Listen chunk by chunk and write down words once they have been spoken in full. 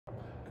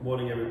Good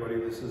morning, everybody.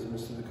 This is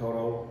Mr.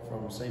 Dakota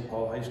from St.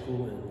 Paul High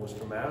School in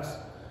Worcester, Mass.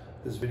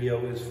 This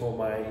video is for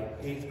my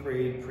 8th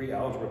grade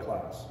pre-algebra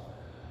class.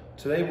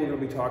 Today we're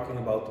going to be talking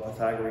about the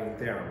Pythagorean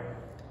Theorem.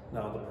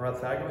 Now, the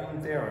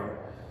Pythagorean Theorem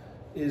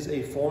is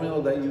a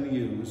formula that you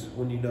use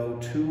when you know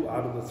 2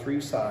 out of the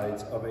 3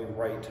 sides of a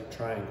right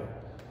triangle.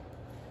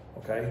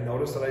 Okay,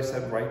 notice that I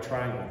said right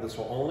triangle. This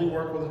will only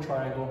work with a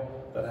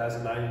triangle that has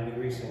a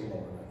 90-degree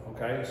symbol in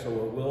it. Okay, so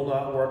it will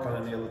not work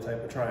on any other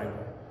type of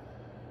triangle.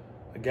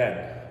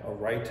 Again, a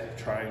right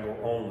triangle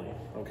only,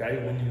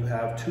 okay, when you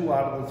have 2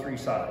 out of the 3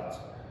 sides.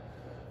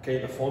 Okay,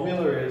 the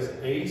formula is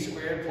a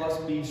squared plus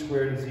b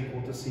squared is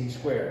equal to c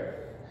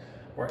squared,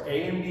 where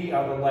a and b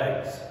are the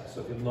legs.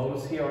 So if you'll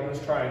notice here on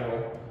this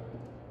triangle,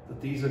 that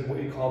these are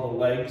what you call the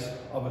legs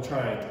of a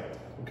triangle,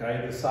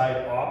 okay? The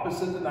side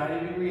opposite the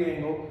 90-degree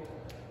angle,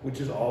 which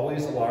is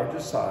always the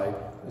largest side,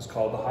 is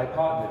called the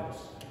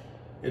hypotenuse.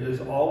 It is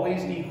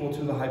always equal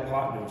to the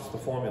hypotenuse, the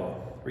formula.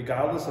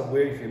 Regardless of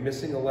where, if you're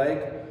missing a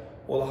leg,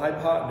 or the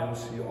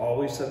hypotenuse, you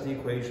always set the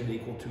equation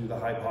equal to the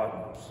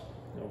hypotenuse,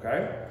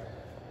 okay?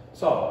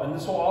 So, and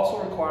this will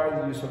also require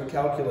the use of a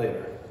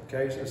calculator,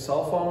 okay? So a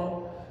cell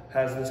phone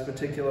has this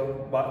particular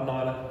button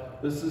on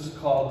it. This is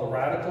called the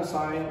radical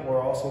sign,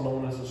 or also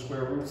known as the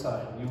square root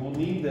sign. You will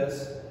need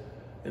this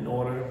in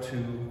order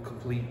to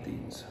complete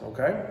these,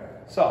 okay?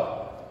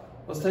 So,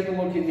 let's take a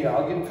look at here.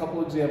 I'll give a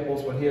couple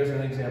examples, but here's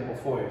an example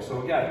for you.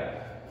 So again,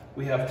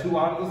 we have 2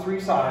 out of the 3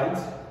 sides.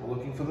 We're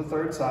looking for the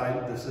 3rd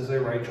side. This is a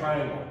right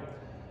triangle.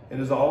 It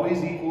is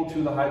always equal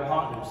to the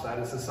hypotenuse. That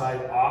is the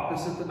side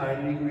opposite the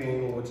 90-degree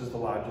angle, which is the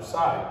largest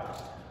side.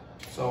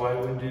 So I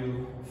would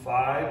do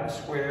 5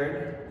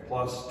 squared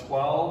plus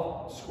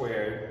 12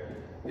 squared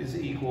is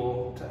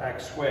equal to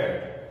x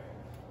squared.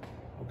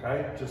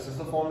 Okay, just as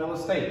the formula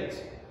states.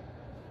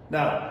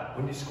 Now,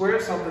 when you square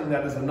something,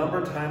 that is a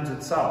number times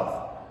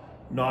itself,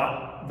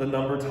 not the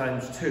number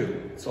times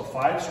 2. So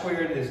 5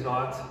 squared is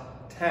not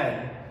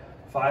 10.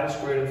 5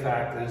 squared, in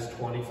fact, is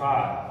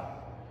 25.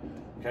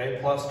 Okay,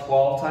 plus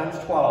 12 times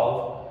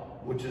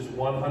 12, which is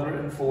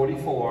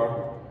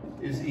 144,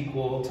 is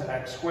equal to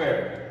x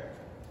squared.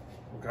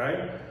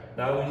 Okay,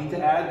 now we need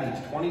to add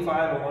these.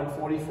 25 and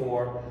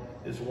 144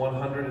 is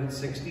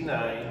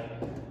 169,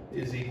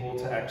 is equal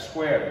to x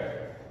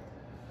squared.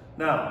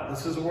 Now,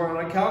 this is where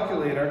on a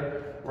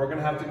calculator, we're going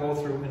to have to go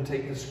through and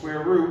take the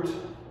square root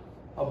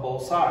of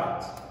both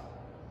sides.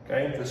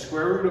 Okay, the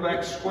square root of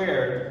x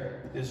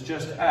squared is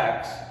just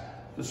x.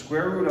 The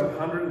square root of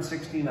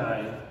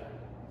 169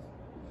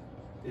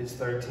 is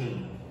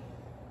 13.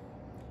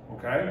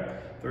 Okay?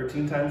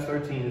 13 times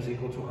 13 is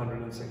equal to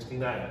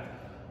 169.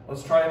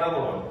 Let's try another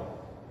one.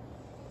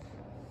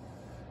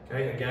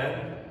 Okay,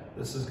 again,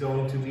 this is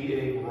going to be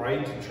a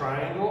right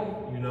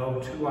triangle. You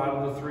know 2 out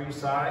of the 3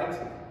 sides.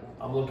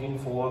 I'm looking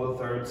for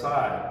the 3rd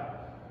side.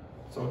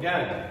 So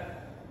again,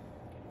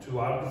 2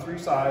 out of the 3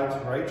 sides,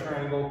 right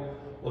triangle,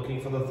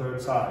 looking for the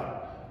 3rd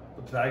side.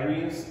 The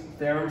Pythagorean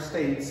Theorem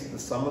states the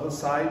sum of the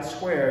sides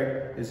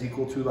squared is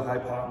equal to the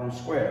hypotenuse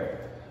squared.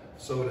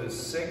 So it is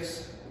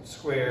 6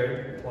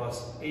 squared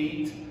plus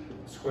 8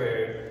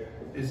 squared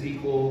is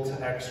equal to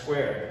x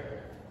squared.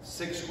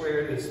 6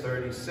 squared is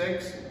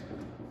 36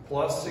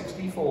 plus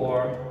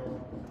 64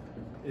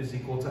 is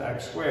equal to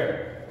x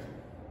squared.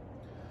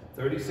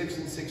 36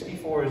 and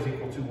 64 is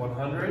equal to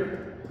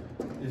 100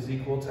 is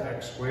equal to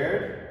x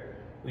squared.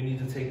 We need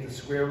to take the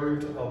square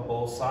root of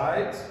both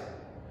sides.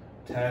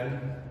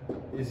 10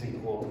 is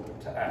equal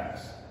to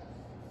x.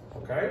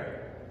 Okay?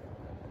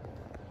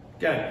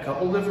 Again, a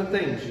couple different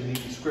things. You need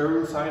the square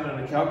root sign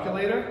on a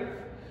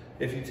calculator.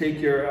 If you take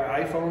your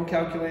iPhone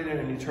calculator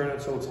and you turn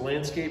it so it's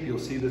landscape, you'll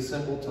see this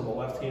symbol to the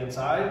left-hand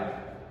side.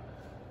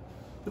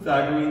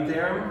 Pythagorean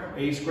Theorem,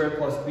 a squared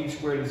plus b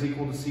squared is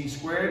equal to c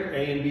squared.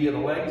 A and b are the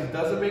legs. It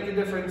doesn't make a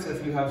difference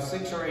if you have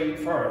 6 or 8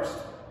 first.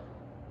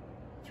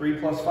 3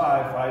 plus 5,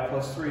 5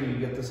 plus 3, you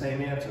get the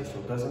same answer, so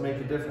it doesn't make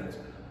a difference.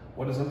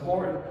 What is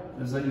important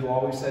is that you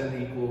always set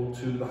it equal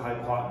to the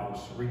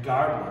hypotenuse,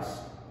 regardless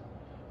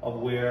of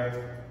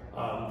where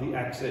the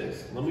x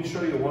is. Let me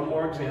show you one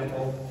more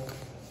example.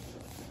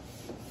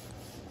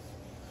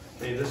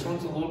 Okay, this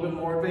one's a little bit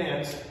more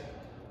advanced.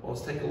 Well,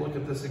 let's take a look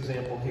at this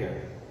example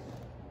here.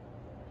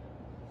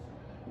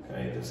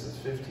 Okay, this is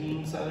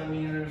 15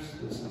 centimeters,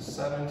 this is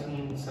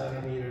 17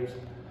 centimeters,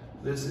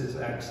 this is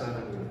x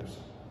centimeters.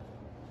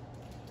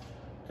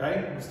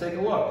 Okay, let's take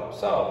a look.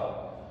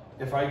 So,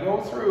 if I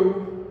go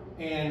through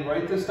and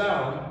write this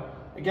down,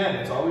 again,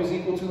 it's always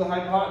equal to the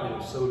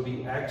hypotenuse. So it would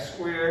be x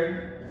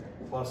squared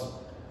plus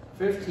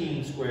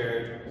 15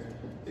 squared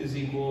is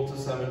equal to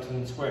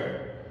 17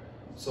 squared.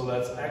 So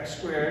that's x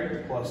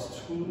squared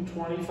plus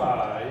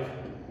 225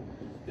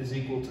 is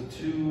equal to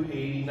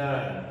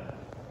 289.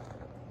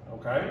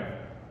 Okay?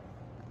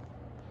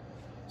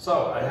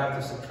 So I have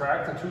to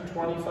subtract the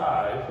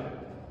 225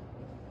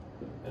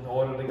 in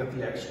order to get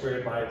the x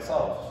squared by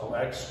itself. So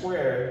x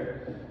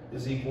squared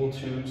is equal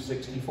to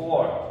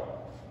 64.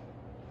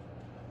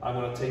 I'm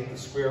going to take the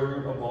square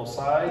root of both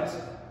sides.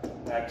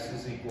 X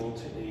is equal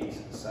to 8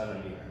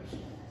 centimeters.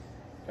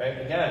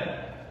 Okay,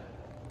 again,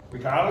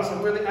 Regardless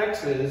of where the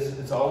x is,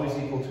 it's always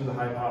equal to the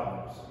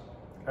hypotenuse.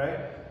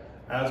 Okay?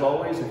 As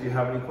always, if you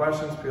have any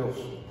questions,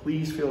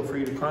 please feel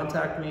free to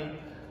contact me.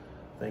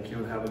 Thank you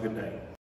and have a good day.